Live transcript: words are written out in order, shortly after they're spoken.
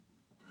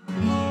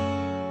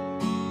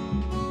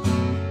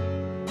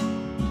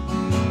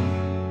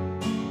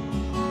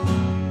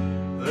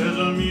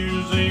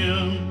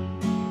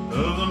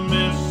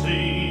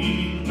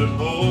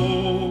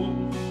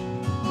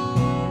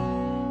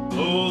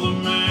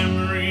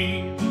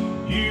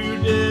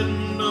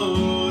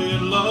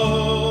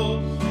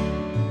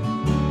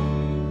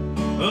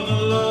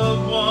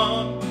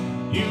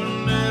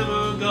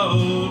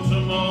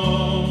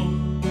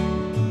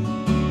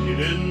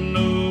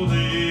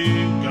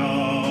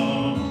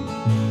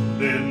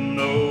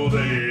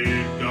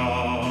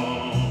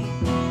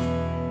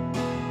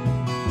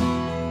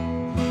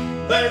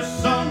There's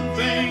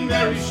something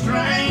very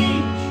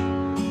strange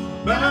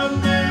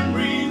about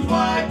memories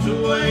wiped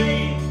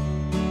away,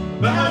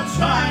 about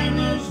time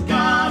that's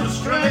gone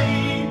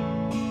astray.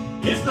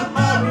 It's the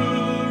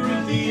horror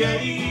of the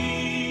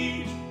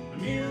age, a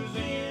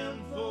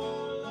museum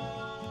for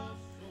lost souls.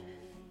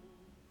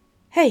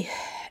 Hey,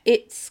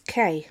 it's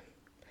Kay.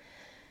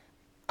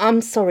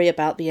 I'm sorry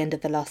about the end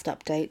of the last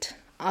update.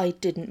 I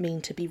didn't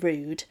mean to be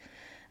rude.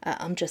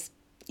 I'm just,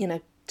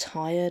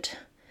 tired.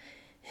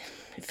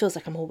 It feels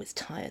like I'm always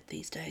tired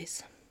these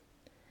days.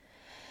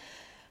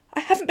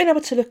 I haven't been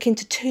able to look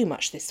into too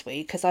much this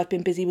week as I've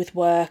been busy with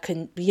work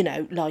and,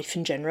 life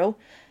in general.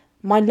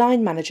 My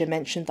line manager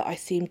mentioned that I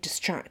seemed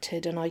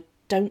distracted and I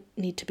don't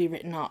need to be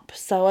written up,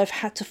 so I've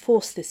had to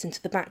force this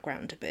into the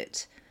background a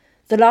bit.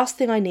 The last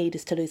thing I need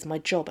is to lose my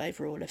job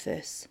over all of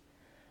this.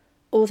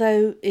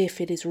 Although, if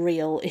it is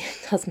real, it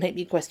does make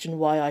me question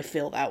why I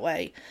feel that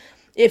way.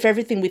 If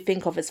everything we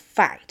think of as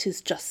fact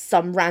is just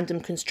some random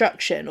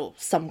construction or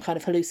some kind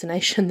of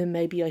hallucination, then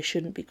maybe I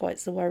shouldn't be quite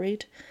so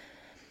worried.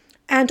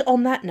 And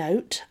on that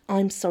note,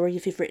 I'm sorry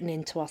if you've written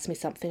in to ask me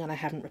something and I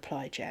haven't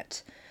replied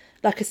yet.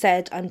 Like I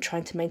said, I'm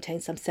trying to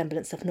maintain some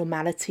semblance of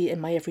normality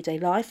in my everyday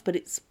life, but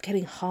it's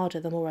getting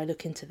harder the more I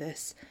look into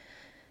this.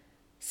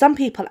 Some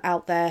people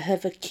out there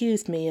have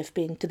accused me of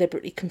being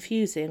deliberately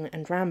confusing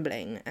and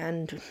rambling,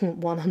 and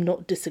while I'm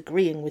not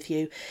disagreeing with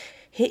you,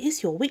 here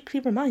is your weekly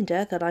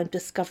reminder that I'm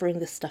discovering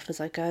this stuff as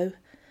I go.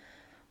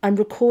 I'm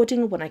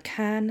recording when I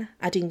can,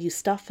 adding new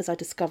stuff as I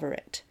discover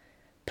it.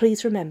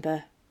 Please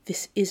remember,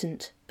 this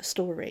isn't a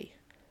story.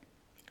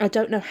 I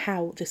don't know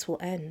how this will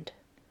end.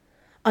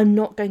 I'm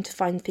not going to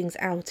find things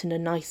out in a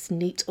nice,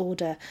 neat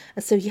order,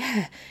 and so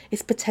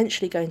it's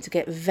potentially going to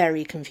get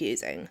very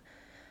confusing.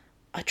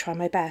 I try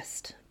my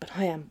best, but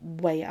I am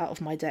way out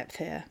of my depth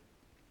here.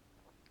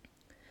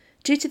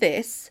 Due to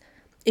this,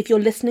 if you're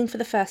listening for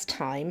the first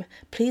time,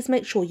 please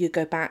make sure you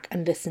go back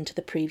and listen to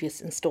the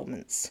previous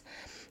instalments.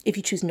 If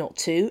you choose not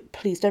to,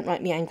 please don't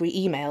write me angry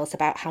emails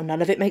about how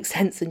none of it makes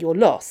sense and you're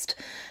lost.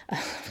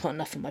 I've got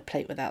enough on my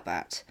plate without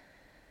that.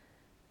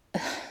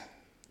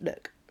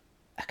 Look,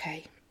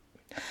 okay,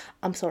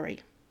 I'm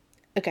sorry.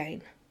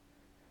 Again,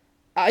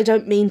 I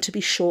don't mean to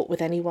be short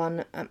with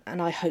anyone,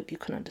 and I hope you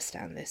can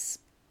understand this.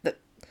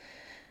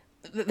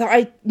 That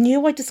I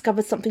knew I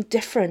discovered something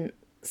different,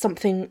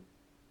 something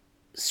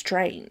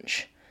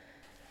strange.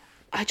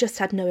 I just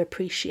had no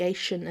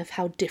appreciation of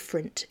how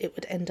different it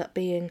would end up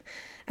being,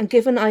 and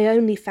given I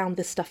only found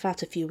this stuff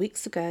out a few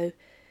weeks ago,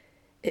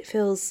 it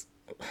feels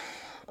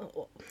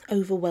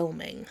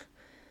overwhelming.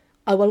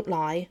 I won't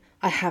lie,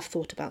 I have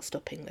thought about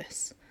stopping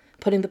this,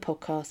 putting the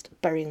podcast,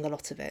 burying the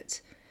lot of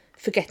it,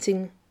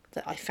 forgetting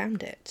that I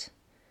found it.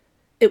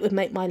 It would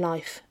make my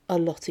life a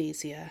lot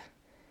easier.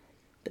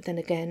 But then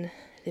again,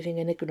 living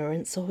in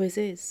ignorance always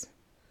is.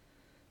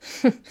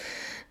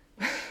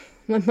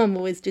 My mum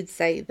always did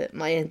say that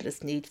my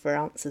endless need for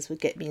answers would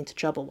get me into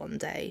trouble one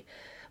day,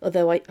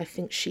 although I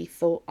think she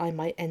thought I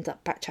might end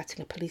up backchatting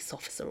a police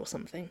officer or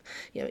something,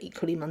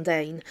 equally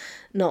mundane,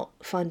 not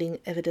finding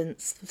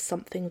evidence of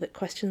something that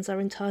questions our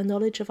entire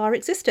knowledge of our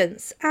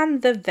existence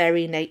and the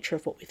very nature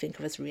of what we think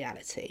of as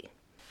reality.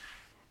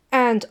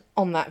 And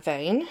on that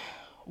vein,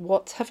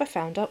 what have I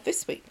found out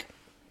this week?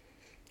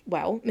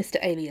 Well, Mr.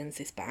 Aliens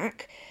is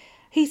back.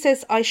 He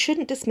says I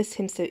shouldn't dismiss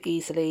him so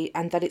easily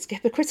and that it's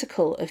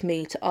hypocritical of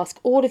me to ask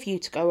all of you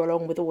to go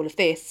along with all of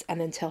this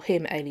and then tell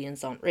him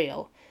aliens aren't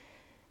real.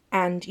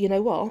 And you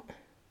know what?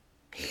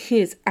 He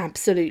is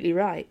absolutely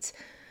right.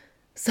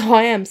 So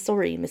I am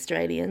sorry, Mr.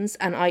 Aliens,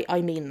 and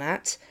I mean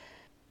that.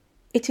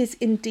 It is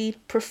indeed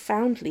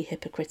profoundly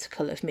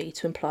hypocritical of me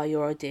to imply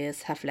your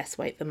ideas have less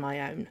weight than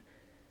my own.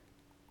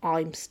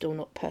 I'm still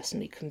not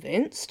personally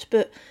convinced,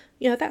 but,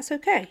 that's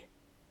okay.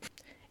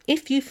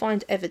 If you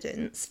find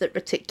evidence that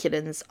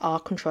reticulans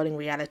are controlling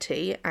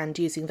reality and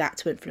using that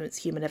to influence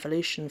human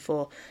evolution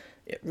for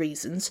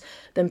reasons,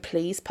 then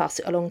please pass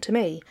it along to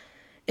me.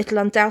 It'll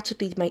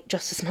undoubtedly make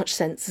just as much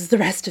sense as the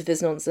rest of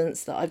this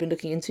nonsense that I've been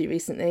looking into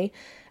recently,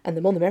 and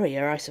the more the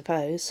merrier, I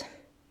suppose.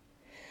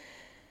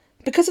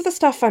 Because of the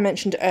stuff I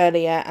mentioned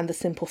earlier and the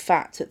simple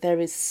fact that there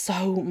is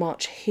so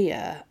much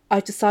here,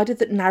 I've decided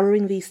that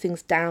narrowing these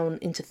things down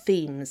into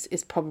themes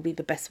is probably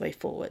the best way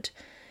forward.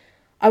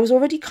 I was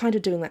already kind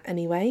of doing that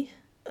anyway,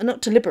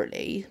 not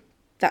deliberately,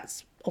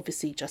 that's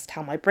obviously just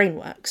how my brain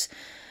works,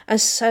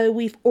 and so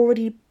we've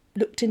already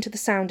looked into the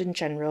sound in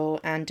general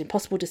and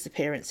impossible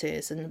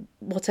disappearances and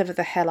whatever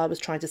the hell I was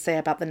trying to say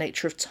about the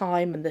nature of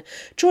time and the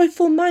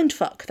joyful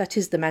mindfuck that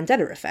is the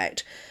Mandela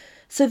effect.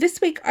 So this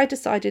week I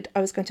decided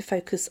I was going to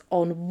focus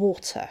on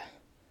water.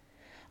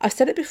 I've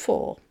said it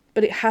before,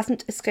 but it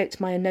hasn't escaped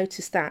my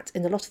notice that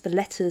in a lot of the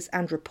letters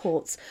and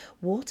reports,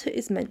 water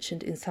is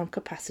mentioned in some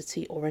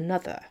capacity or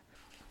another.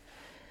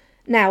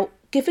 Now,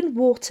 given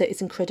water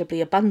is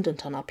incredibly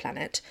abundant on our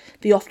planet,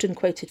 the often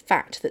quoted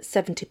fact that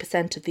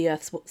 70% of the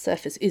Earth's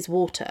surface is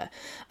water,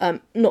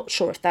 not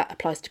sure if that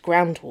applies to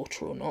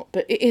groundwater or not,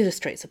 but it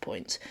illustrates a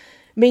point,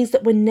 means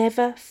that we're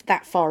never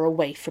that far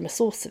away from a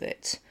source of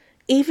it.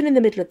 Even in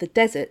the middle of the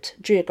desert,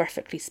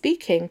 geographically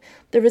speaking,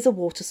 there is a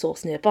water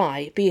source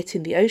nearby, be it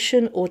in the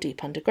ocean or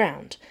deep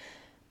underground.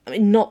 I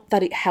mean, not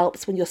that it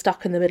helps when you're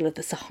stuck in the middle of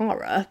the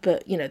Sahara,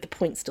 but, the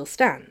point still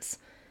stands.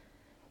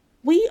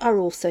 We are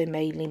also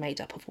mainly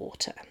made up of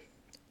water.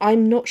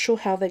 I'm not sure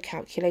how they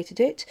calculated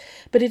it,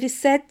 but it is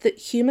said that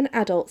human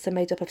adults are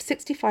made up of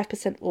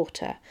 65%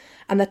 water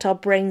and that our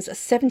brains are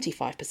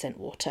 75%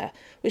 water,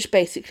 which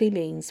basically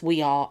means we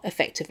are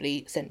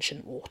effectively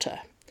sentient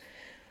water.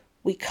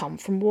 We come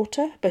from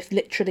water, both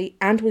literally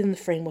and within the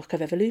framework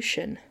of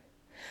evolution.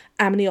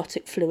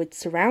 Amniotic fluid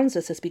surrounds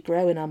us as we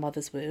grow in our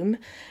mother's womb,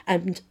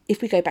 and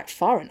if we go back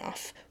far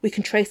enough, we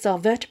can trace our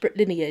vertebrate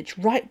lineage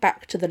right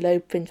back to the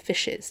lobe-finned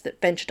fishes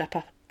that ventured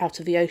up out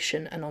of the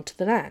ocean and onto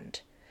the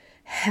land.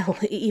 Hell,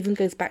 it even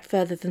goes back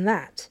further than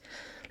that.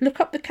 Look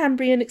up the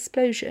Cambrian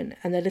explosion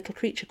and their little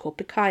creature called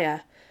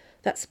Pikaia.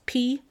 That's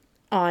Pikaia.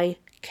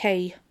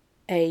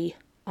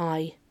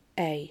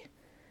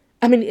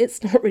 I mean,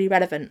 it's not really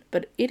relevant,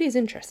 but it is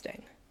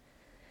interesting.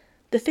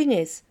 The thing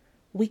is,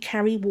 we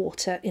carry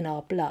water in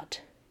our blood,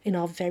 in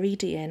our very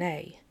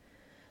DNA.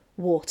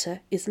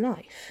 Water is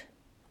life.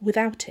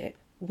 Without it,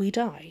 we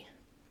die.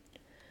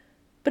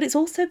 But it's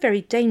also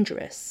very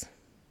dangerous.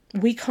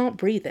 We can't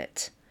breathe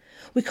it.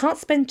 We can't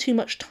spend too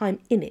much time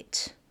in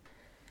it.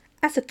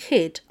 As a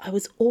kid, I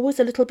was always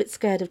a little bit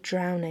scared of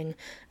drowning,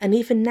 and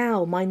even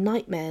now my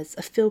nightmares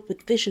are filled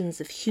with visions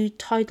of huge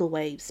tidal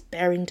waves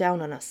bearing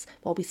down on us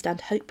while we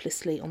stand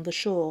hopelessly on the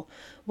shore,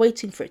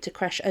 waiting for it to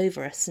crash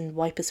over us and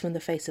wipe us from the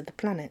face of the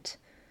planet.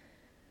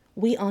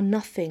 We are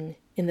nothing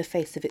in the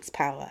face of its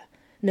power,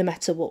 no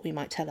matter what we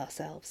might tell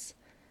ourselves.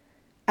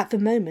 At the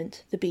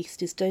moment, the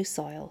beast is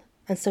docile,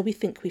 and so we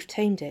think we've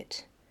tamed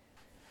it.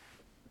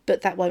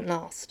 But that won't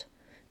last,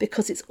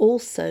 because it's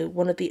also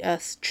one of the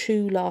Earth's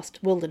true last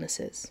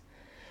wildernesses.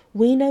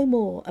 We know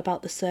more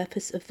about the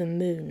surface of the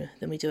moon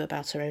than we do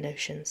about our own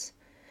oceans.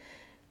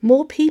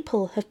 More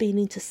people have been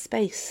into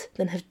space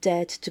than have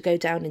dared to go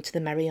down into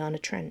the Mariana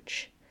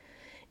Trench.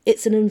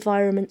 It's an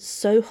environment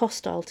so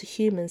hostile to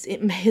humans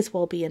it may as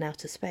well be in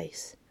outer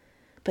space.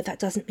 But that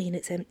doesn't mean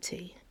it's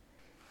empty.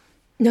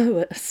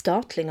 No, a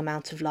startling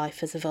amount of life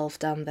has evolved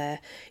down there,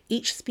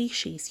 each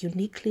species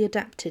uniquely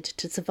adapted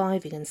to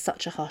surviving in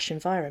such a harsh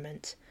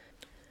environment.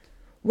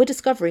 We're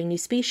discovering new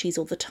species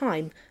all the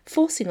time,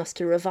 forcing us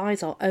to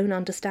revise our own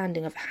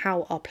understanding of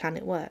how our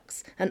planet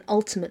works, and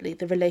ultimately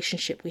the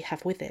relationship we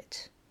have with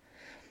it.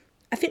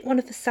 I think one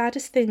of the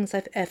saddest things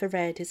I've ever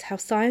read is how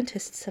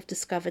scientists have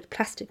discovered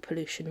plastic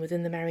pollution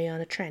within the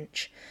Mariana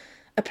Trench,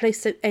 a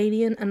place so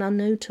alien and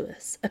unknown to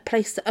us, a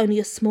place that only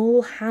a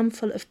small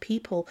handful of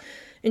people,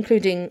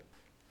 including,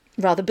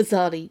 rather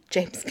bizarrely,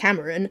 James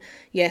Cameron,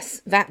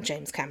 yes, that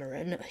James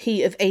Cameron,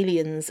 he of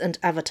Aliens and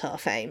Avatar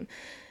fame,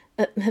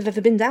 have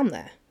ever been down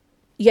there.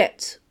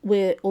 Yet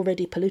we're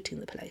already polluting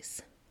the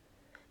place.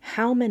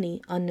 How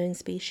many unknown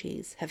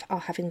species are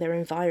having their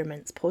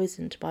environments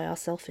poisoned by our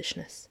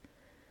selfishness?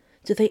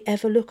 Do they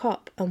ever look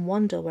up and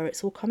wonder where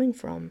it's all coming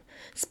from?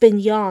 Spin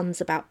yarns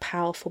about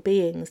powerful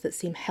beings that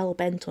seem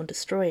hell-bent on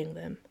destroying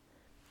them?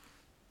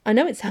 I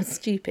know it sounds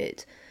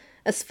stupid.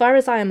 As far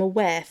as I am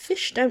aware,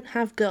 fish don't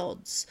have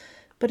gods,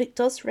 but it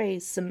does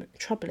raise some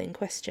troubling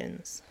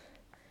questions.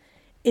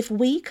 If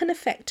we can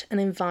affect an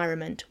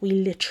environment we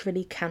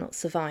literally cannot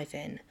survive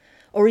in,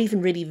 or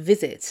even really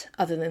visit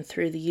other than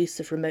through the use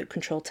of remote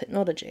control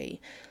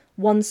technology,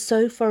 one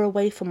so far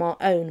away from our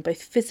own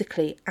both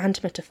physically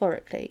and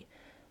metaphorically,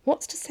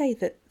 what's to say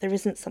that there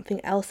isn't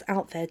something else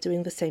out there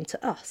doing the same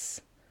to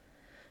us?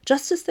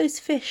 Just as those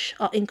fish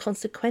are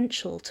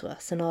inconsequential to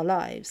us in our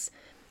lives,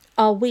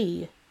 are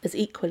we as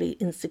equally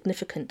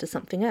insignificant to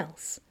something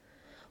else?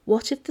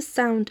 What if the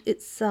sound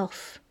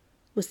itself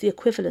was the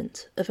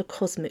equivalent of a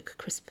cosmic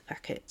crisp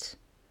packet?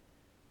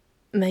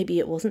 Maybe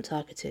it wasn't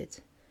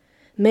targeted.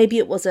 Maybe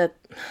it was a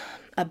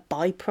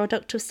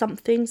byproduct of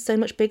something so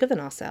much bigger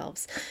than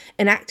ourselves,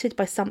 enacted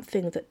by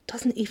something that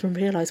doesn't even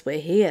realise we're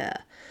here.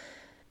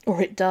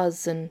 Or it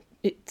does, and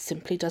it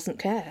simply doesn't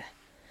care.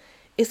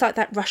 It's like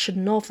that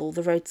Russian novel,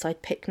 The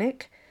Roadside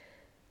Picnic.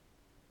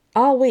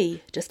 Are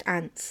we just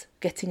ants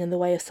getting in the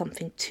way of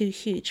something too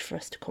huge for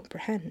us to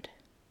comprehend?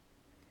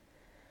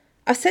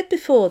 I've said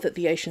before that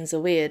the oceans are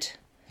weird.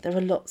 There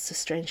are lots of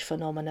strange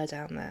phenomena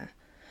down there.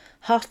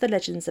 Half the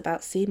legends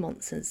about sea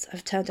monsters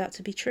have turned out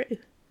to be true.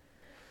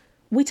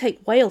 We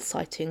take whale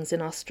sightings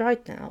in our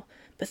stride now,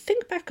 but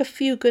think back a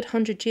few good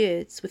 100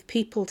 years with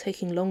people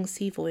taking long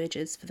sea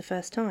voyages for the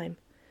first time.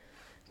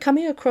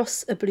 Coming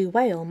across a blue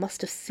whale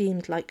must have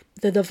seemed like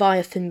the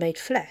Leviathan made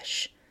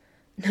flesh.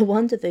 No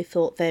wonder they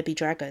thought there be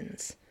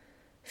dragons.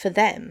 For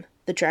them,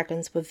 the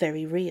dragons were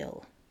very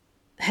real.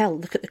 Hell,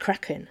 look at the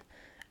Kraken.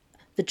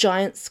 The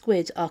giant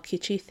squid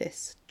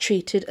Archaeoteuthis,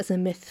 treated as a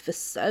myth for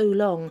so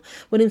long,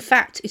 when in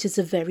fact it is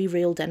a very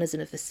real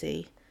denizen of the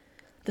sea.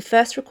 The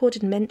first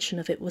recorded mention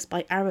of it was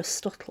by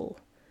Aristotle,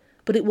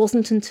 but it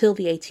wasn't until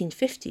the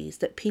 1850s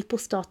that people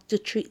started to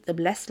treat them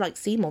less like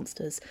sea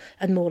monsters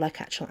and more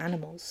like actual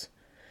animals.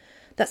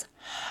 That's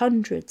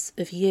hundreds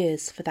of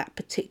years for that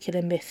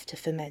particular myth to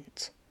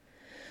ferment.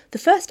 The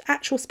first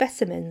actual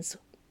specimens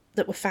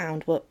that were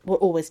found were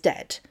always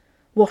dead,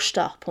 washed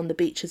up on the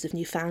beaches of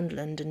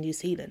Newfoundland and New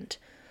Zealand,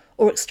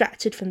 or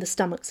extracted from the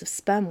stomachs of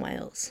sperm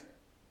whales.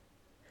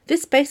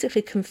 This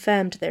basically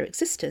confirmed their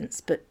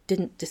existence, but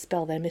didn't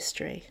dispel their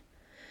mystery.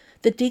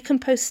 The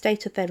decomposed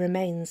state of their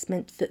remains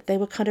meant that they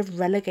were kind of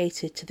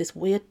relegated to this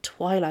weird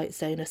twilight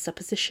zone of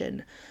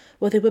supposition,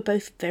 where they were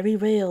both very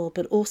real,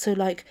 but also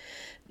like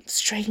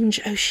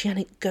strange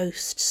oceanic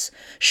ghosts,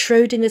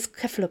 Schrodinger's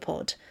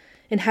cephalopod,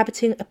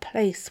 inhabiting a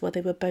place where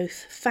they were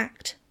both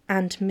fact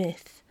and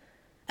myth.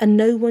 And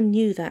no one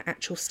knew their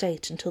actual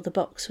state until the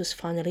box was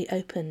finally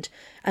opened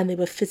and they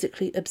were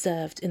physically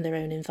observed in their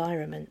own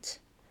environment.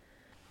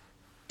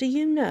 Do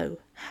you know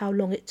how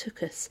long it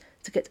took us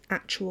to get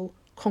actual,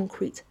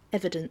 concrete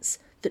evidence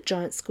that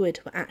giant squid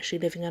were actually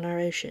living in our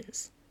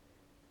oceans?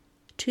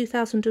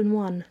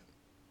 2001.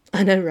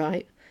 I know,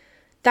 right?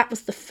 That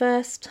was the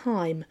first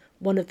time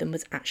one of them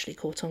was actually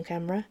caught on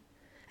camera.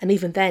 And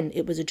even then,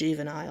 it was a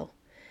juvenile.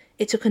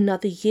 It took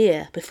another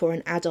year before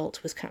an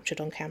adult was captured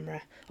on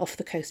camera off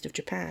the coast of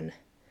Japan.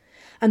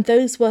 And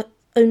those were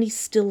only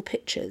still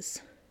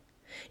pictures.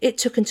 It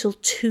took until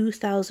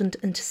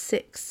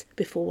 2006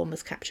 before one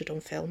was captured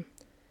on film.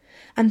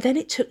 And then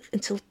it took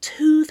until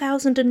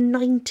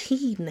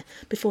 2019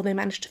 before they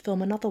managed to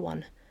film another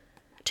one.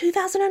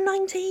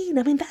 2019!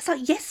 I mean, that's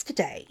like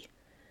yesterday.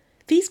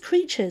 These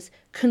creatures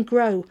can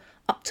grow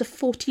up to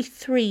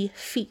 43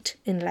 feet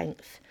in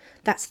length.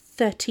 That's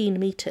 13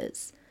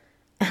 metres.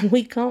 And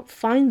we can't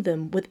find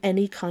them with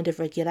any kind of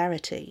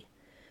regularity.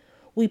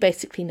 We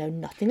basically know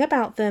nothing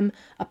about them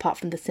apart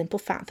from the simple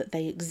fact that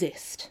they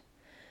exist.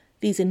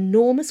 These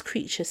enormous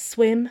creatures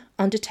swim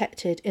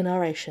undetected in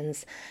our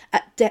oceans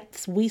at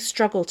depths we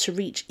struggle to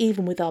reach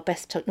even with our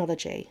best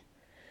technology.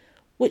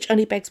 Which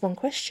only begs one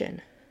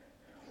question.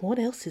 What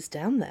else is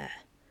down there?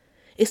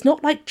 It's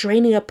not like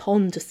draining a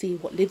pond to see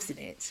what lives in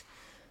it.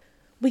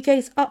 We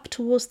gaze up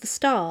towards the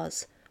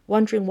stars,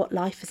 wondering what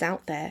life is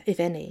out there,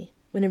 if any,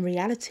 when in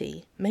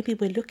reality, maybe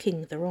we're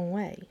looking the wrong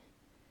way.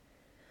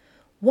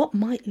 What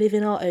might live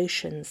in our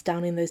oceans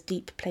down in those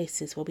deep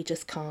places where we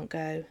just can't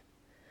go?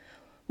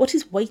 What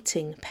is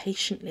waiting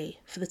patiently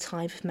for the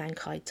time of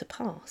mankind to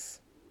pass?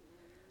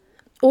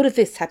 All of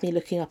this had me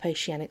looking up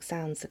oceanic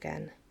sounds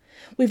again.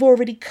 We've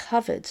already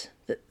covered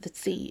that the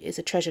sea is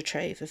a treasure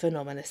trove of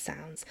anomalous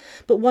sounds,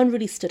 but one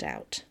really stood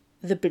out,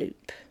 the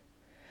bloop.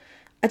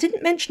 I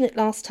didn't mention it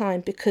last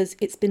time because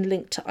it's been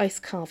linked to ice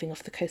carving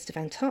off the coast of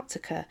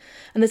Antarctica,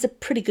 and there's a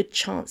pretty good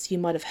chance you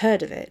might have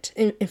heard of it.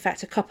 In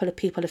fact, a couple of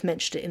people have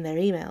mentioned it in their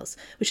emails,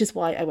 which is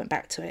why I went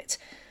back to it.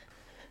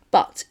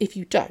 But if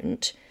you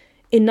don't,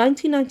 in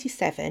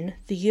 1997,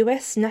 the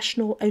US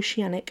National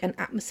Oceanic and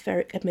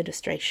Atmospheric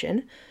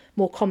Administration,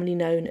 more commonly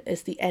known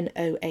as the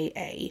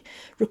NOAA,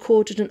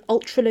 recorded an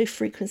ultra-low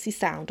frequency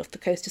sound off the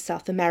coast of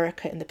South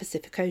America in the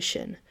Pacific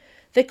Ocean.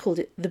 They called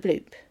it the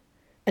bloop,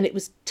 and it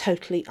was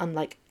totally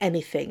unlike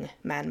anything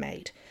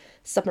man-made.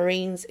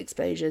 Submarines,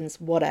 explosions,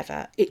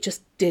 whatever. It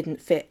just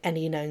didn't fit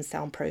any known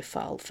sound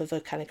profile for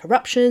volcanic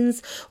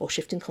eruptions or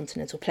shifting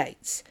continental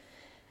plates.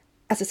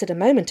 As I said a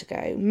moment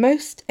ago,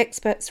 most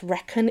experts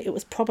reckon it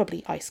was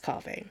probably ice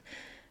carving,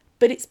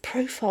 but its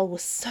profile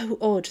was so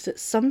odd that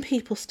some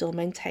people still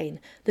maintain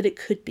that it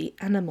could be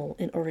animal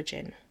in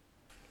origin.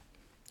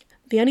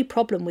 The only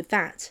problem with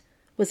that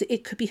was that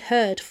it could be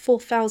heard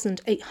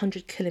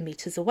 4,800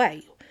 kilometres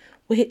away,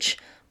 which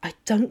I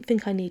don't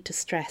think I need to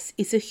stress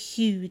is a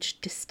huge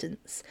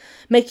distance,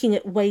 making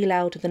it way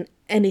louder than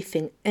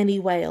anything any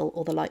whale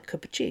or the like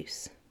could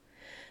produce.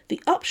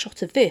 The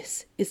upshot of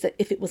this is that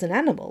if it was an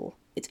animal,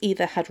 it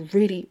either had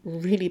really,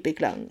 really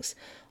big lungs,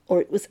 or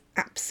it was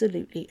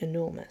absolutely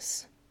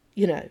enormous.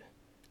 You know,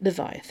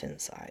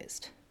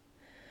 Leviathan-sized.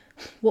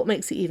 What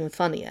makes it even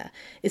funnier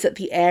is that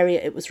the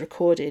area it was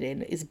recorded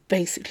in is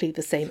basically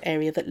the same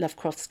area that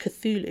Lovecraft's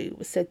Cthulhu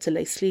was said to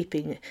lay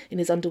sleeping in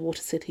his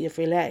underwater city of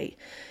R'lyeh,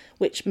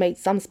 which made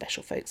some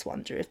special folks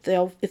wonder if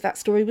that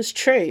story was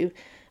true,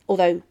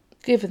 although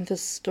given the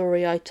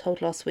story I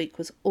told last week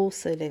was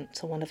also linked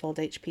to one of old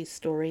HP's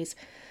stories,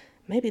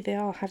 maybe they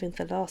are having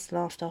the last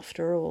laugh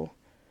after all.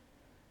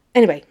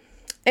 Anyway,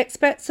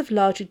 experts have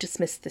largely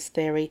dismissed this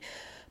theory,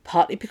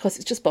 partly because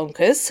it's just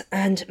bonkers,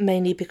 and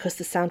mainly because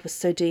the sound was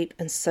so deep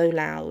and so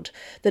loud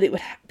that it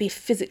would be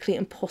physically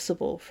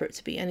impossible for it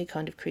to be any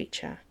kind of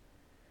creature.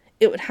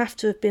 It would have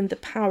to have been the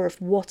power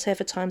of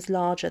whatever times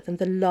larger than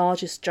the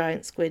largest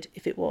giant squid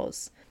if it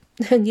was.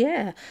 And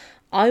yeah,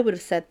 I would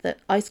have said that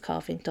ice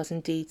carving does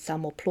indeed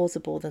sound more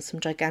plausible than some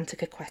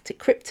gigantic aquatic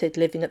cryptid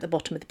living at the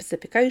bottom of the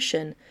Pacific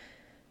Ocean,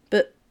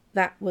 but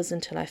that was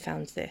until I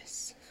found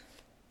this.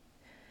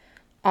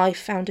 I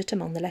found it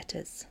among the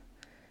letters.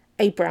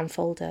 A brown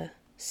folder,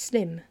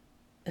 slim,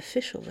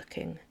 official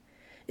looking.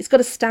 It's got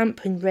a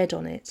stamp in red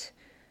on it.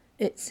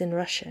 It's in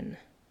Russian.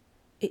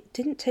 It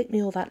didn't take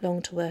me all that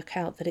long to work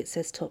out that it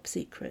says top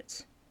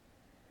secret.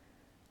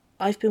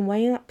 I've been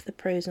weighing up the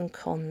pros and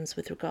cons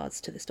with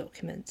regards to this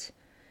document.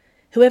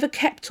 Whoever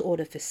kept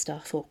all of this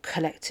stuff, or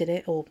collected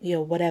it, or,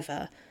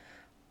 whatever,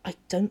 I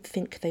don't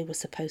think they were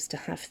supposed to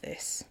have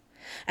this.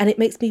 And it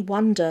makes me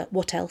wonder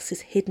what else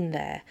is hidden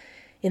there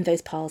in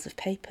those piles of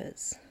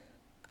papers.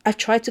 I've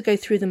tried to go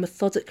through them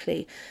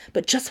methodically,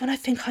 but just when I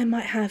think I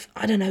might have,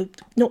 I don't know,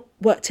 not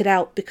worked it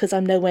out because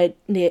I'm nowhere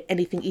near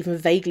anything even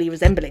vaguely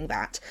resembling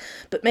that,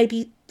 but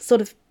maybe sort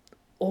of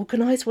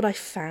organised what I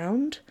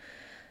found,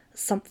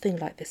 something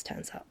like this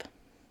turns up.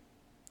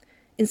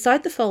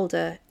 Inside the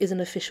folder is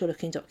an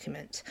official-looking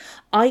document.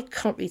 I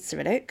can't read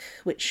Cyrillic,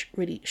 which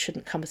really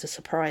shouldn't come as a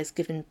surprise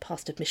given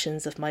past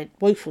admissions of my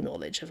woeful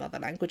knowledge of other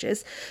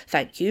languages.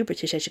 Thank you,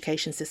 British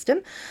education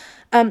system.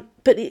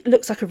 But it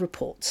looks like a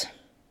report.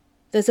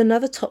 There's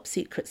another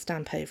top-secret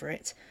stamp over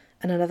it,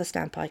 and another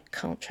stamp I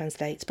can't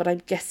translate, but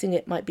I'm guessing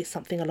it might be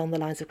something along the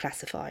lines of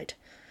classified.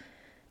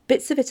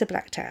 Bits of it are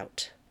blacked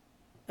out.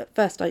 At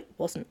first I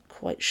wasn't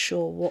quite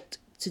sure what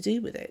to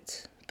do with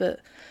it,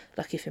 but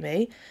lucky for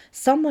me,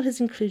 someone has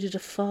included a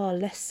far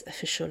less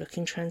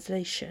official-looking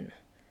translation.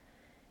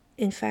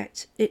 In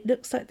fact, it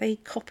looks like they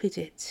copied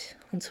it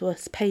onto a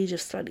page of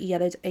slightly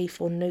yellowed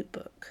A4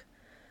 notebook.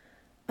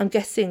 I'm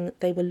guessing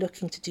they were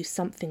looking to do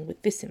something with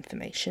this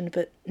information,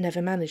 but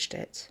never managed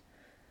it.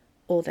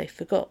 Or they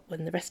forgot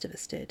when the rest of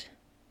us did.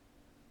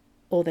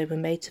 Or they were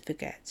made to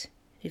forget,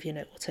 if you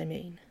know what I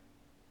mean.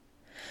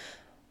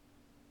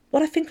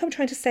 What I think I'm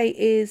trying to say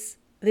is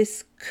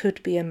this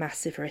could be a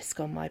massive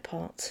risk on my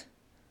part.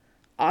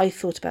 I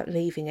thought about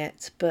leaving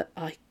it, but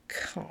I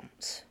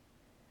can't.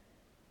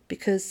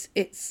 Because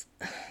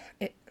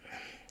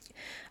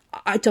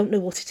I don't know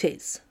what it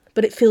is,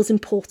 but it feels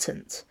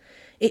important.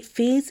 It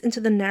feeds into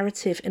the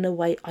narrative in a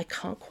way I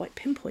can't quite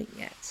pinpoint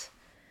yet.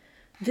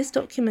 This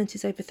document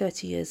is over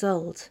 30 years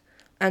old,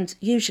 and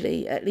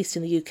usually, at least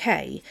in the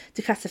UK,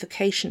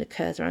 declassification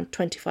occurs around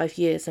 25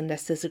 years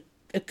unless there's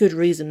a good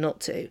reason not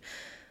to.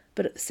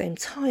 But at the same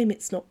time,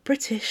 it's not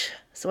British,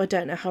 so I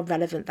don't know how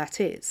relevant that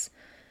is.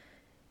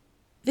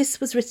 This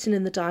was written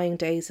in the dying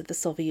days of the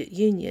Soviet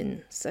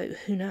Union, so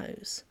who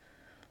knows?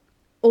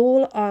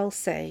 All I'll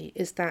say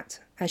is that,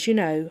 as you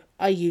know,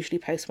 I usually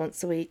post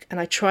once a week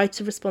and I try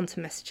to respond to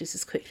messages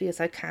as quickly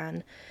as I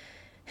can.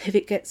 If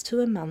it gets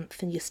to a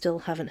month and you still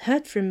haven't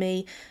heard from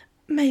me,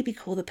 maybe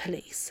call the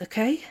police,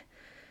 okay?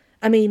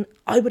 I mean,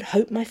 I would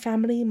hope my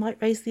family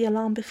might raise the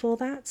alarm before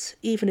that,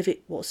 even if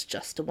it was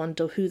just to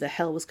wonder who the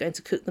hell was going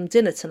to cook them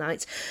dinner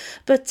tonight.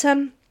 But,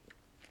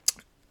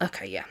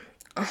 okay, yeah,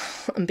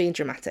 I'm being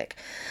dramatic.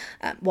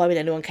 Why would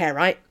anyone care,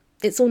 right?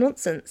 It's all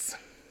nonsense.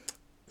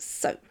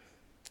 So,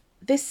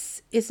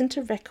 this isn't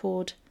a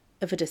record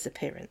of a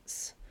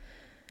disappearance.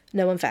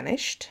 No one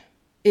vanished.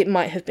 It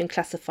might have been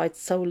classified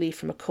solely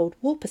from a Cold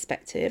War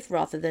perspective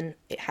rather than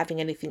it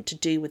having anything to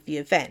do with the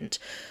event,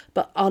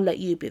 but I'll let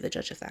you be the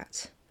judge of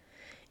that.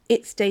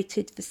 It's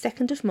dated the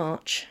 2nd of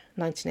March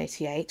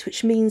 1988,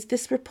 which means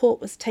this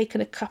report was taken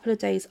a couple of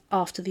days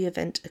after the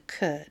event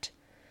occurred.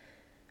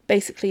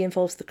 Basically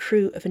involves the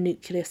crew of a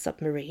nuclear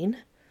submarine,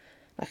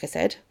 like I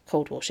said,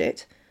 Cold War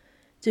shit,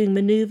 doing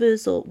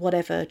manoeuvres or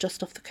whatever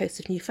just off the coast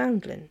of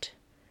Newfoundland.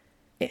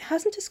 It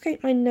hasn't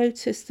escaped my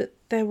notice that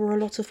there were a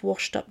lot of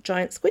washed-up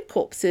giant squid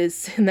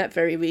corpses in that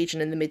very region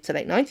in the mid to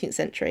late 19th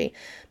century,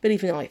 but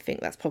even I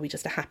think that's probably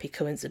just a happy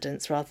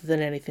coincidence rather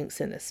than anything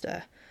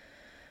sinister.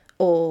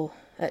 Or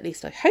at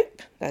least I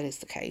hope that is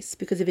the case,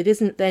 because if it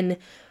isn't, then,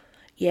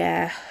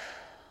 yeah,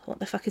 what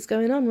the fuck is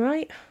going on,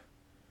 right?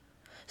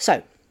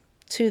 So,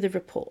 to the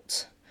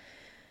report.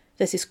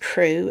 There's this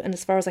crew, and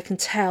as far as I can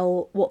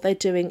tell, what they're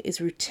doing is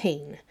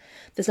routine.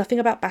 There's nothing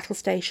about battle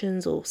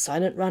stations or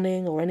silent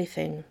running or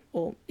anything,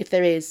 or if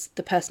there is,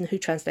 the person who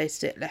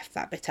translated it left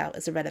that bit out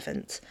as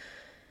irrelevant.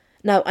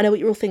 Now, I know what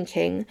you're all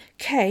thinking.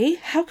 Kay,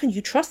 how can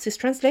you trust this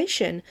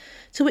translation?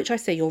 To which I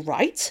say you're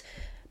right,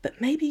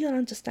 but maybe you'll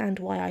understand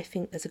why I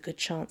think there's a good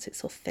chance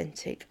it's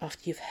authentic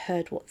after you've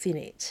heard what's in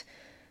it.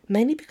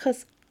 Mainly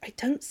because I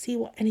don't see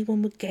what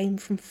anyone would gain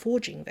from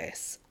forging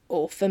this,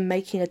 or for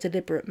making a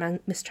deliberate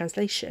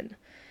mistranslation.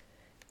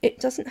 It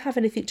doesn't have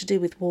anything to do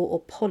with war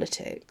or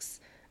politics,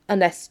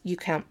 unless you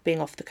count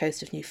being off the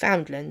coast of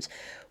Newfoundland,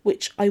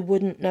 which I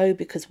wouldn't know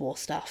because war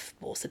stuff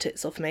bores the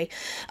tits off me,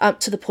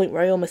 to the point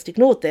where I almost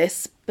ignored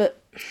this,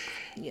 but,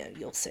 yeah,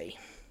 you'll see.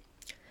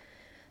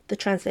 The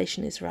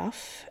translation is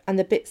rough, and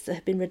the bits that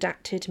have been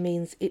redacted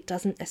means it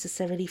doesn't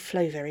necessarily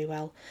flow very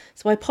well,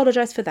 so I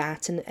apologise for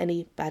that and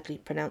any badly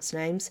pronounced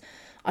names.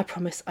 I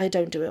promise I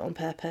don't do it on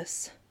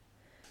purpose.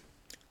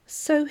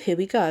 So here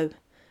we go.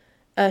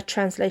 A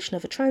translation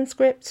of a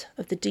transcript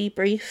of the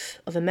debrief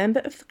of a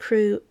member of the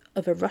crew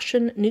of a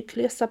Russian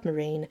nuclear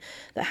submarine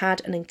that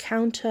had an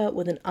encounter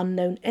with an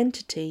unknown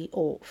entity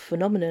or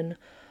phenomenon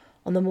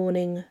on the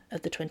morning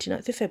of the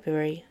 29th of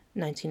February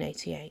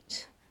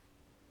 1988.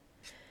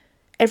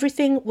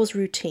 Everything was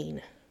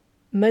routine.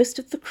 Most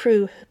of the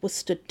crew was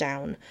stood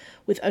down,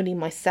 with only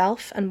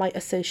myself and my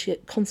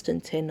associate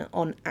Konstantin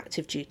on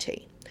active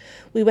duty.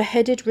 We were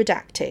headed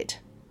redacted.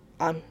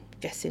 I'm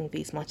guessing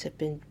these might have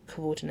been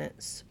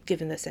coordinates,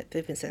 given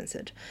they've been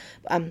censored.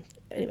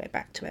 Anyway,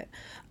 back to it.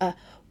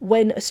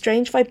 When a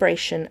strange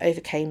vibration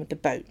overcame the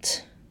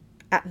boat.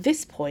 At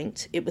this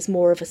point, it was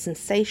more of a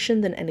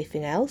sensation than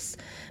anything else.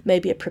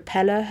 Maybe a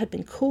propeller had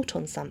been caught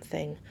on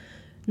something.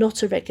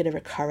 Not a regular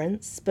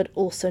occurrence, but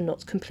also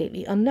not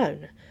completely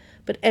unknown.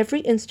 But every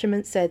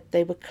instrument said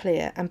they were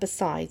clear, and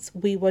besides,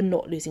 we were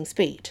not losing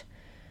speed.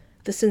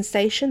 The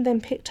sensation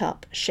then picked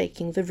up,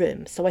 shaking the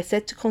room, so I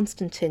said to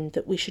Konstantin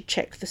that we should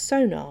check the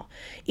sonar,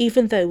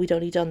 even though we'd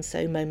only done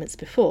so moments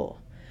before.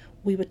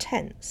 We were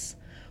tense.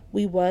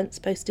 We weren't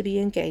supposed to be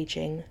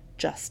engaging,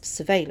 just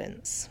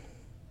surveillance.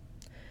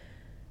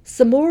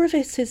 Some more of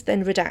it is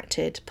then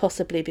redacted,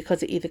 possibly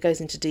because it either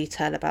goes into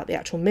detail about the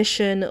actual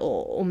mission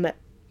or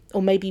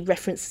maybe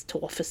reference to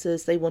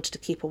officers they wanted to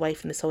keep away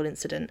from this whole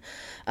incident.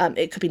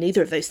 It could be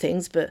neither of those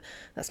things, but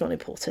that's not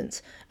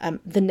important.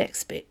 The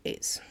next bit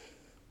is: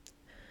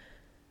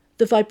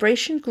 the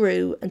vibration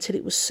grew until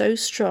it was so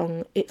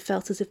strong it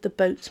felt as if the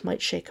boat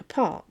might shake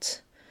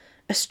apart.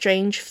 A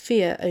strange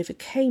fear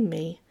overcame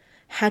me.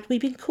 Had we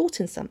been caught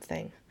in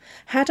something?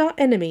 Had our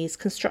enemies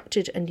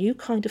constructed a new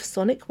kind of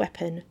sonic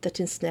weapon that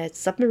ensnared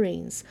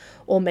submarines,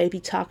 or maybe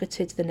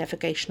targeted the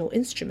navigational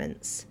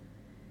instruments?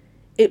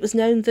 It was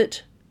known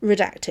that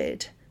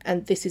redacted,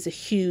 and this is a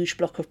huge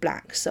block of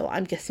black, so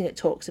I'm guessing it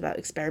talks about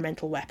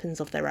experimental weapons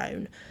of their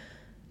own,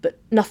 but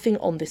nothing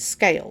on this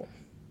scale.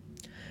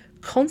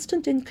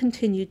 Konstantin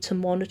continued to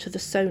monitor the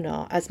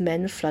sonar as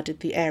men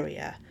flooded the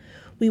area.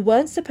 We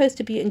weren't supposed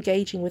to be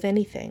engaging with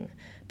anything,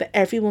 but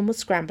everyone was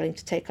scrambling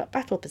to take up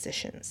battle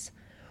positions.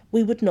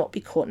 We would not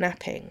be caught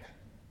napping.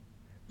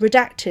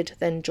 Redacted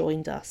then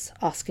joined us,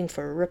 asking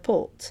for a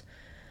report.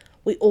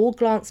 We all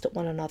glanced at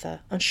one another,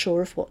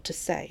 unsure of what to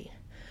say.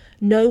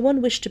 No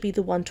one wished to be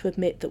the one to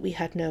admit that we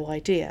had no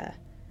idea.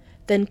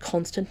 Then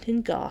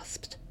Konstantin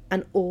gasped,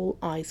 and all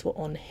eyes were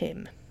on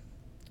him.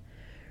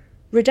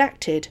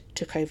 Redacted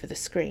took over the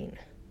screen.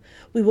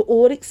 We were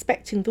all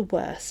expecting the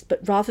worst,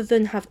 but rather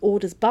than have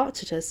orders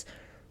barked at us,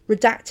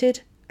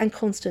 Redacted and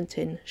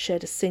Konstantin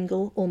shared a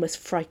single, almost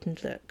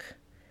frightened look.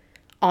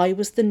 I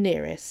was the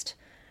nearest,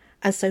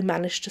 and so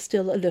managed to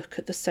steal a look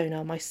at the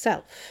sonar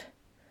myself.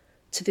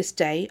 To this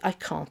day, I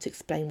can't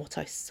explain what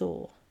I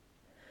saw.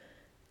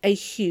 A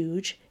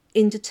huge,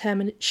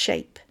 indeterminate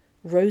shape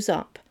rose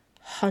up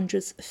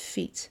hundreds of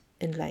feet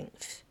in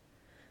length.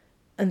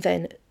 And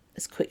then,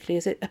 as quickly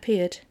as it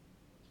appeared,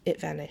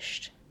 it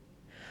vanished.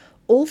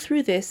 All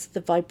through this, the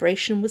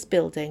vibration was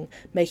building,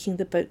 making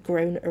the boat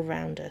groan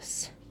around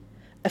us.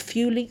 A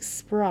few leaks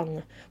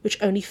sprung, which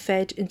only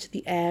fed into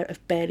the air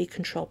of barely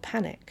controlled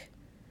panic.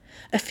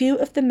 A few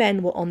of the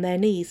men were on their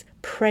knees,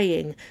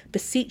 praying,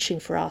 beseeching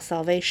for our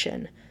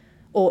salvation,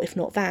 or if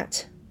not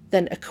that,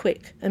 then a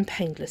quick and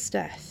painless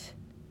death.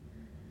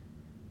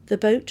 The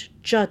boat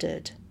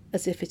juddered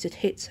as if it had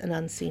hit an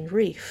unseen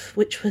reef,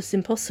 which was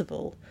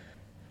impossible,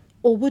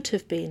 or would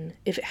have been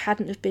if it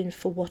hadn't have been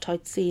for what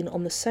I'd seen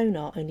on the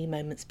sonar only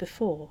moments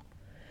before.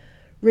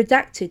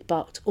 Redacted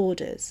barked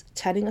orders,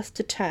 telling us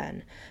to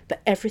turn,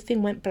 but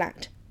everything went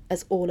black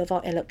as all of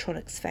our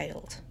electronics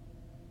failed.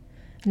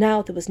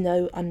 Now there was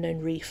no unknown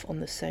reef on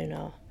the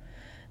sonar.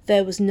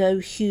 There was no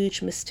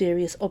huge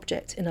mysterious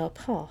object in our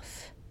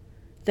path.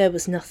 There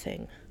was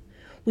nothing.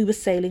 We were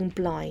sailing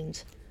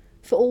blind.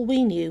 For all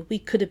we knew, we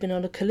could have been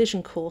on a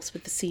collision course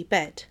with the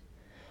seabed.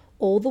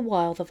 All the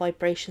while the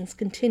vibrations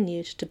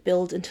continued to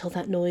build until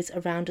that noise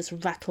around us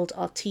rattled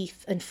our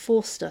teeth and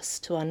forced us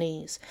to our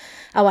knees.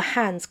 Our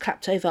hands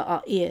clapped over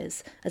our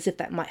ears as if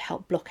that might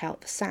help block out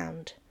the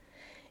sound.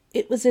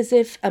 It was as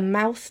if a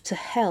mouth to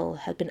hell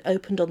had been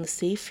opened on the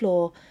sea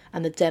floor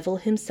and the devil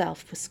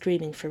himself was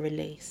screaming for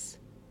release.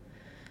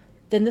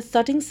 Then the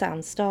thudding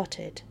sound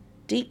started,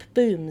 deep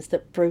booms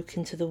that broke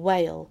into the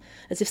wail,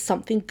 as if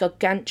something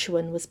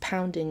gargantuan was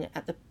pounding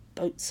at the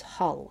boat's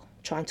hull,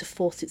 trying to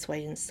force its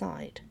way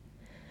inside.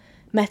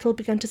 Metal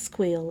began to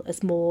squeal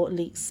as more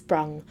leaks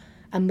sprung,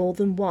 and more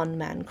than one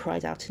man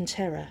cried out in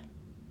terror.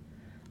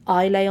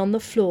 I lay on the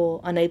floor,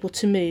 unable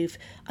to move,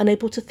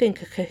 unable to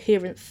think a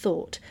coherent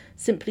thought,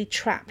 simply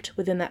trapped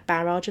within that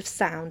barrage of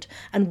sound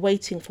and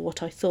waiting for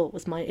what I thought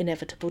was my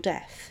inevitable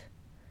death.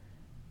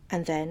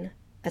 And then,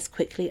 as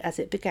quickly as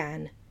it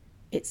began,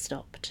 it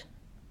stopped.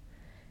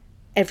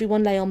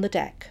 Everyone lay on the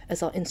deck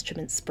as our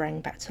instruments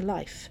sprang back to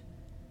life.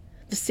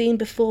 The scene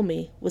before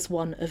me was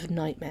one of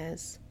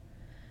nightmares.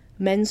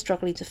 Men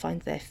struggling to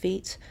find their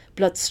feet,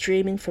 blood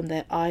streaming from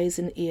their eyes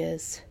and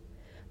ears.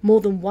 More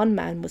than one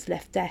man was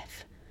left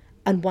deaf,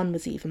 and one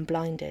was even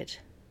blinded.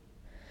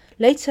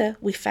 Later,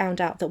 we found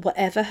out that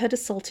whatever had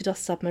assaulted our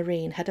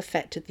submarine had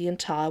affected the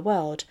entire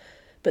world,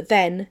 but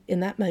then, in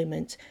that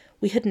moment,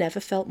 we had never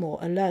felt more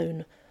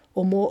alone,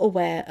 or more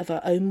aware of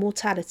our own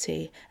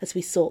mortality as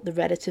we sought the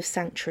relative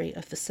sanctuary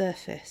of the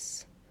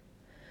surface.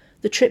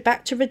 The trip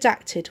back to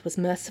Redacted was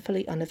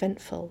mercifully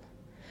uneventful.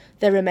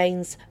 There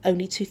remains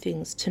only two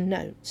things to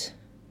note.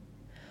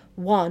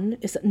 One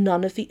is that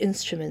none of the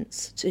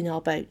instruments in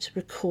our boat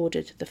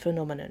recorded the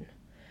phenomenon.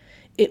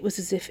 It was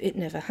as if it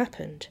never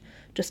happened,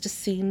 just a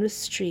seamless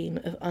stream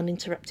of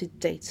uninterrupted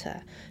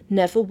data,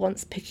 never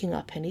once picking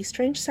up any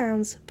strange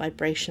sounds,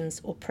 vibrations,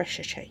 or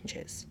pressure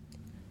changes.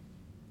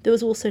 There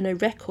was also no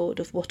record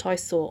of what I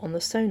saw on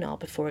the sonar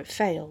before it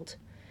failed.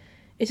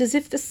 It's as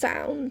if the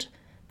sound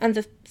and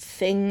the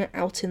thing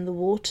out in the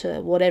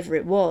water, whatever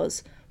it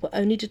was, were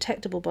only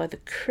detectable by the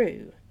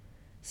crew.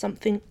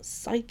 Something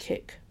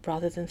psychic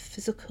rather than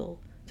physical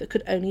that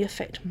could only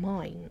affect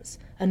minds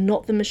and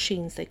not the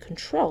machines they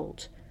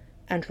controlled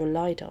and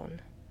relied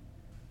on.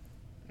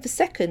 The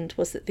second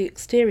was that the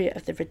exterior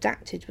of the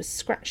Redacted was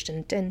scratched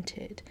and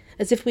dented,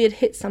 as if we had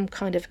hit some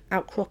kind of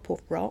outcrop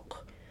of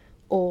rock,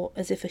 or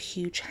as if a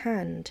huge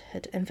hand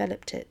had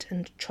enveloped it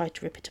and tried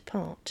to rip it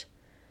apart.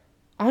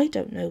 I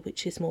don't know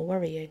which is more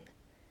worrying.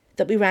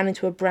 That we ran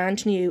into a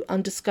brand new,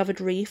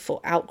 undiscovered reef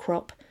or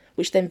outcrop,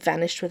 which then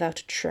vanished without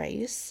a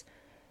trace,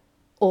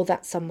 or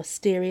that some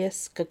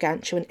mysterious,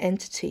 gargantuan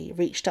entity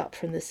reached up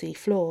from the sea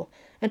floor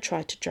and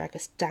tried to drag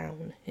us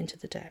down into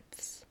the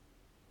depths.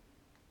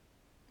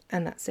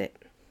 And that's it.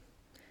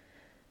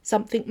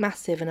 Something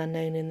massive and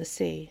unknown in the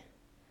sea.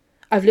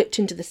 I've looked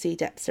into the sea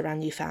depths around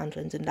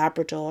Newfoundland and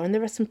Labrador, and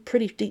there are some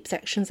pretty deep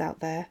sections out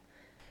there.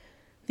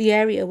 The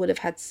area would have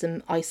had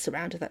some ice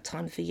around at that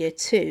time of the year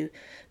too,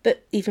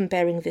 but even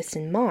bearing this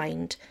in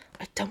mind,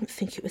 I don't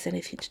think it was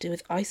anything to do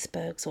with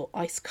icebergs or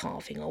ice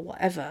carving or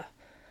whatever.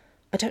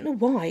 I don't know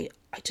why,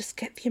 I just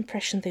get the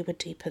impression they were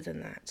deeper than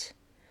that.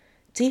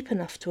 Deep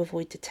enough to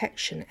avoid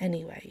detection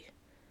anyway.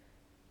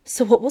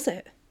 So what was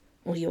it?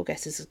 Well, your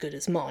guess is as good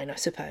as mine, I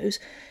suppose.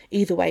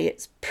 Either way,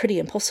 it's pretty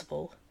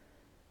impossible.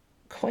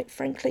 Quite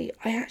frankly,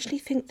 I actually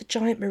think the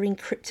giant marine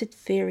cryptid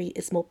theory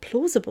is more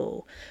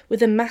plausible,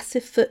 with a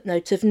massive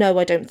footnote of no,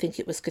 I don't think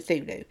it was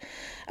Cthulhu.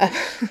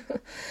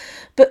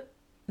 But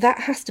that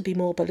has to be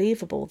more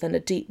believable than a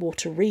deep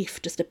water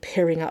reef just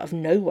appearing out of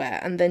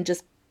nowhere and then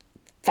just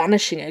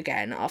vanishing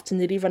again after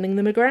nearly running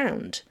them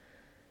aground.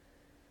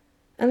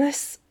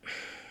 Unless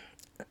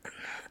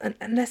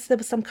there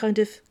was some kind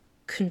of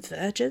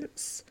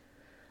convergence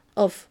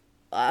of,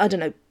 I don't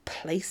know,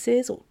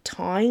 places or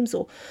times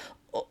or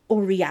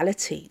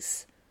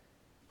realities.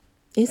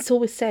 It's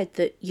always said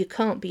that you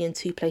can't be in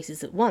two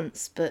places at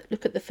once, but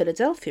look at the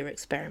Philadelphia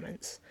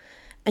experiments.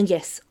 And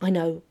yes, I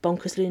know,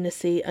 bonkers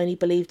lunacy only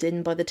believed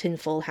in by the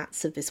tinfoil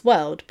hats of this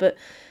world, but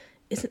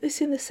isn't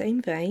this in the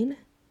same vein?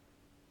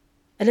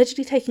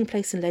 Allegedly taking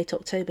place in late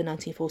October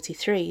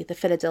 1943, the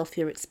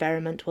Philadelphia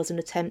experiment was an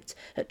attempt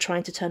at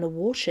trying to turn a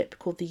warship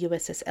called the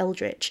USS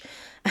Eldridge.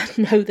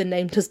 And no, the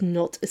name does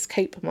not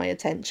escape my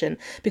attention,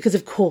 because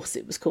of course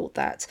it was called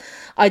that.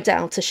 I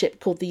doubt a ship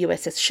called the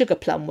USS Sugar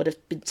Plum would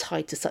have been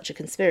tied to such a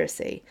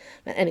conspiracy.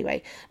 But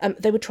anyway,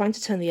 they were trying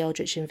to turn the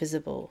Eldridge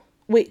invisible,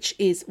 which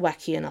is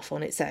wacky enough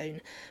on its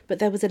own, but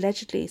there was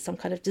allegedly some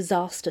kind of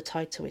disaster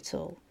tied to it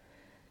all.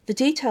 The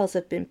details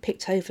have been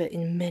picked over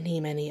in many,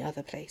 many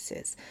other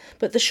places,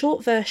 but the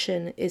short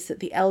version is that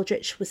the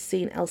Eldridge was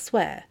seen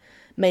elsewhere,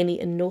 mainly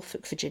in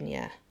Norfolk,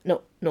 Virginia.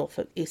 Not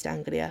Norfolk, East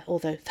Anglia,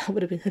 although that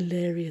would have been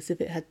hilarious if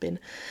it had been.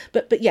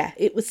 But yeah,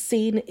 it was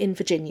seen in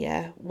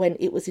Virginia when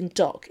it was in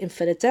dock in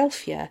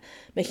Philadelphia,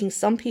 making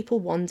some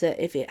people wonder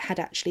if it had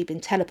actually been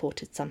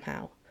teleported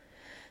somehow.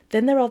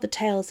 Then there are the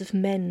tales of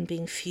men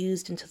being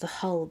fused into the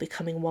hull,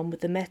 becoming one with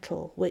the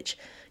metal, which,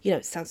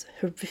 it sounds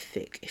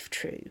horrific if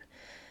true.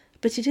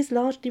 But it is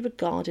largely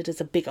regarded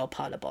as a big old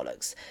pile of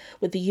bollocks,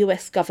 with the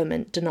US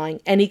government denying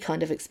any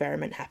kind of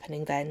experiment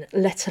happening then,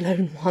 let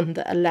alone one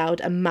that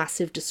allowed a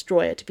massive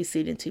destroyer to be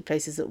seen in two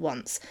places at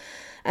once.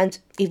 And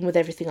even with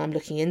everything I'm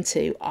looking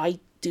into,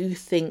 I do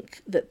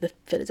think that the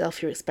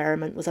Philadelphia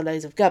experiment was a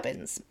load of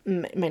gubbins,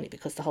 mainly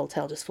because the whole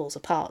tale just falls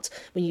apart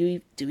when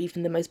you do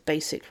even the most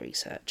basic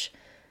research.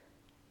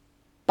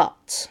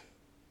 But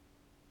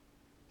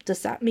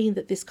does that mean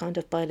that this kind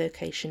of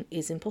bilocation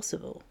is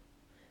impossible?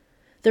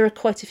 There are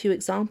quite a few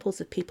examples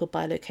of people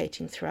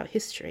bilocating throughout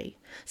history,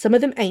 some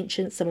of them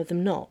ancient, some of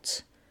them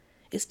not.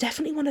 It's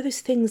definitely one of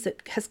those things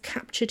that has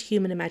captured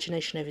human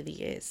imagination over the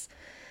years,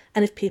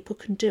 and if people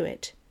can do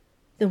it,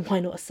 then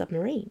why not a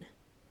submarine?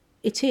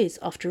 It is,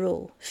 after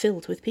all,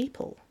 filled with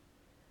people.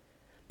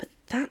 But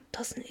that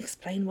doesn't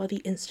explain why the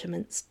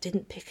instruments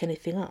didn't pick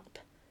anything up.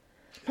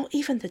 Not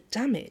even the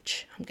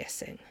damage, I'm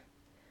guessing.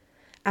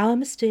 Our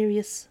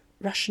mysterious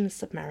Russian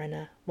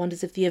submariner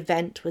wonders if the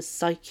event was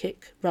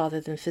psychic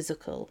rather than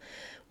physical,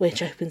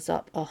 which opens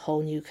up a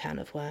whole new can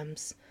of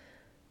worms.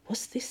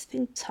 Was this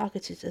thing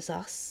targeted as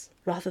us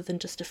rather than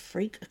just a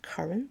freak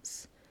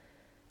occurrence?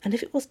 And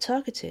if it was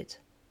targeted,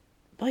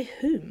 by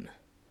whom?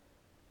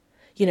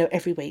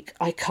 Every week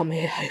I come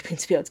here hoping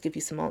to be able to give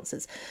you some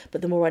answers,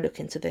 but the more I look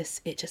into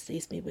this, it just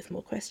leaves me with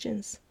more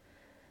questions.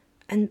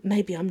 And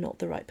maybe I'm not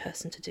the right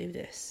person to do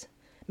this.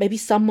 Maybe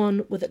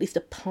someone with at least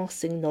a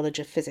passing knowledge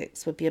of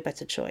physics would be a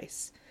better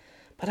choice.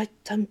 But I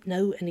don't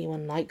know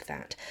anyone like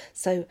that,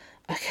 so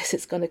I guess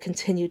it's going to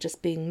continue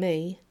just being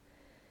me.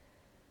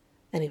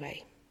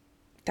 Anyway,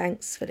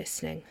 thanks for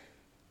listening.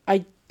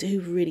 I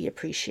do really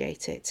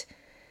appreciate it.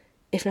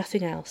 If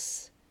nothing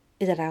else,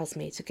 it allows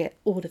me to get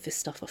all of this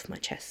stuff off my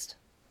chest.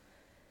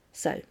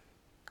 So,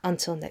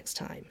 until next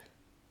time,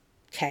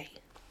 Kay.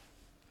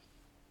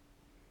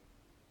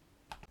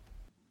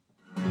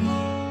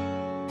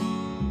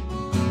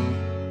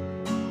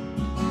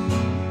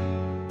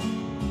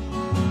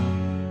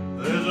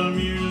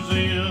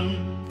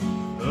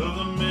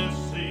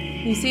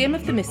 Museum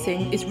of the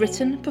Missing is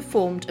written,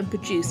 performed and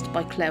produced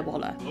by Claire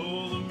Waller.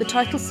 The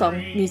title song,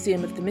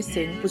 Museum of the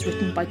Missing, was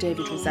written by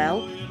David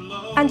Rozelle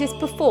and is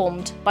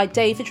performed by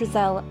David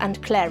Rozelle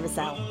and Claire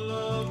Rozelle.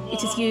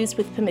 It is used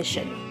with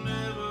permission.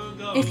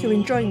 If you're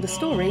enjoying the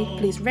story,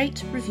 please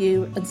rate,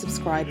 review and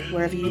subscribe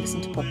wherever you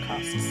listen to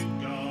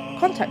podcasts.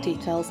 Contact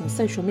details and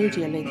social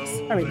media links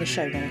are in the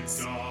show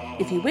notes.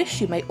 If you wish,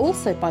 you may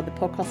also buy the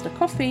podcast a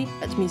coffee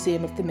at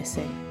Museum of the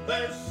Missing.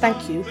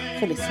 Thank you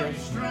for listening.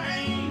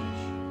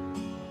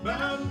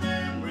 About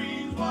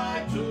memories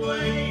wiped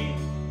away,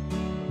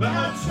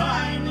 about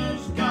time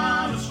that's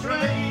gone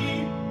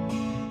astray.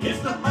 It's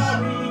the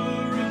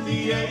horror of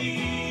the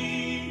age.